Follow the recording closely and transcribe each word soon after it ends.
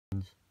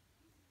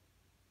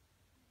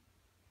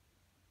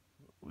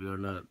We are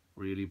not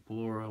really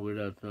poor. We're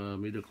not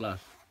middle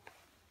class.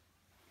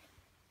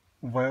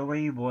 Where were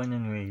you born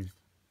and raised?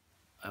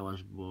 I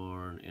was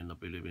born in the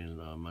Philippines,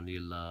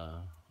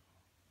 Manila,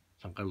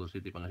 San Carlos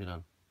City,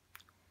 Pangasinan.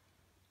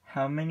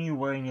 How many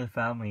were in your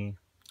family?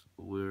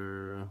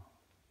 We're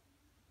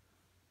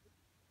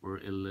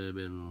we're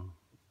 11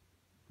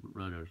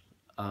 brothers.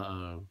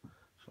 Uh, uh,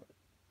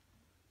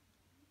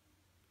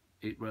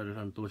 8 brothers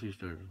and 2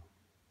 sisters.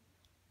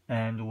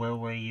 And where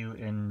were you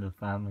in the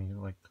family?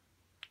 Like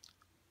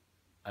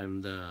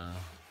I'm the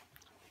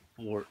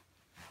fourth.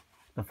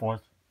 the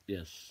fourth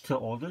Yes. to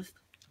oldest?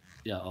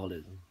 Yeah,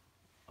 oldest.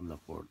 I'm the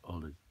fourth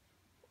oldest.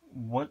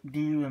 What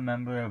do you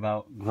remember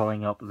about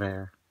growing up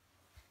there?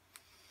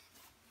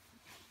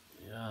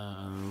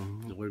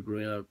 Yeah, we're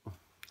growing up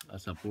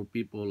as a poor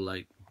people.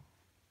 Like,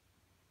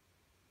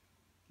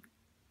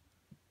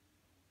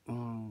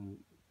 mm,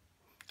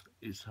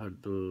 it's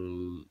hard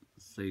to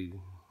say,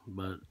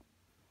 but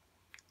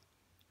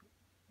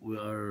we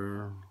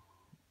are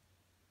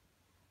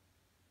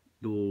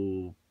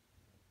two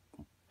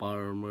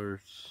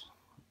farmers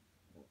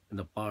in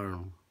the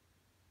farm.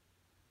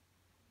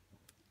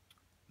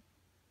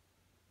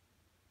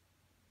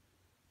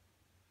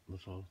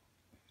 That's all.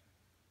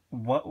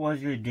 What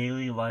was your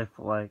daily life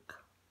like?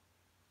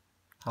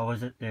 How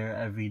was it there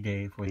every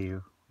day for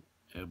you?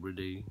 Every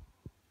day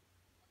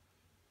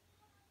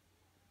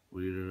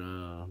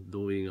we're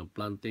doing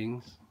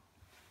plantings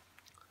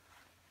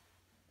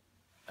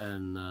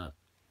and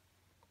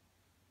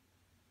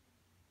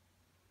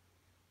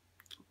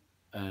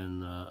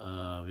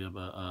we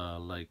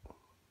have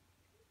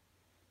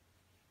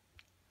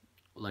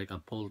like a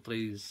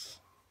poultries,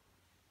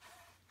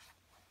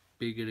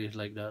 piggeries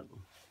like that,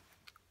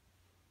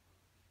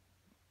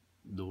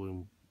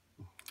 doing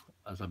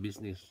as a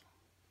business.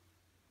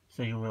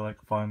 So you were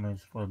like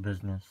farmers for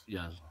business.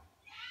 Yes,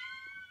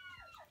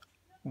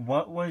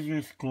 What was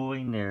your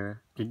schooling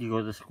there? Did you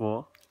go to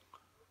school?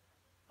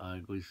 I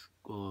go to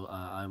school.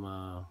 I'm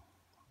a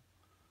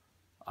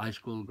high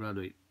school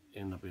graduate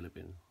in the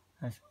Philippines.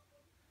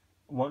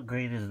 What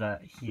grade is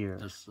that here?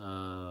 That's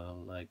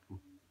like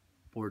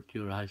fourth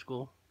year high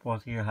school.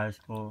 Fourth year high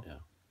school.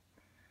 Yeah.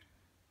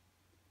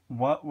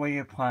 What were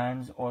your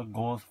plans or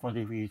goals for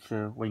the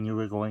future when you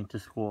were going to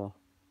school?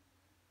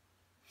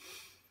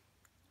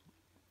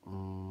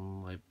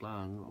 My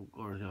plan, of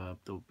course, I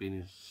have to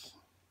finish.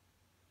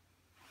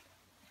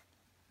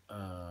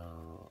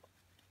 Uh,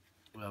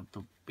 we have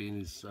to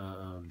finish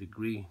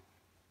degree,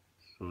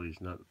 so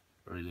it's not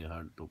really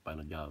hard to find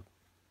a job.